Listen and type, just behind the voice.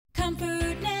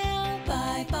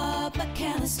by Bob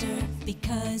McAllister,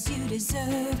 because you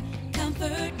deserve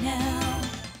comfort now.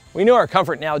 We knew our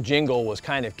Comfort Now jingle was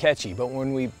kind of catchy, but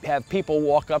when we have people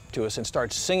walk up to us and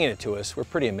start singing it to us, we're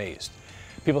pretty amazed.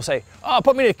 People say, "Oh,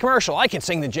 put me in a commercial, I can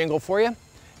sing the jingle for you."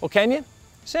 Well, can you?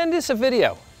 Send us a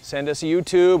video. Send us a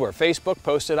YouTube or Facebook,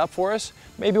 post it up for us.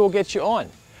 Maybe we'll get you on.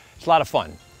 It's a lot of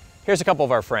fun. Here's a couple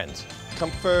of our friends.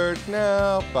 Comfort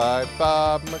Now by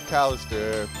Bob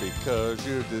McAllister, because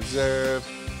you deserve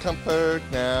comfort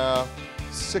now.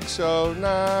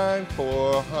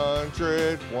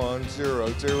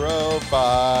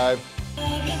 609-400-1005.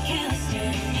 Bob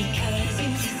McAllister, because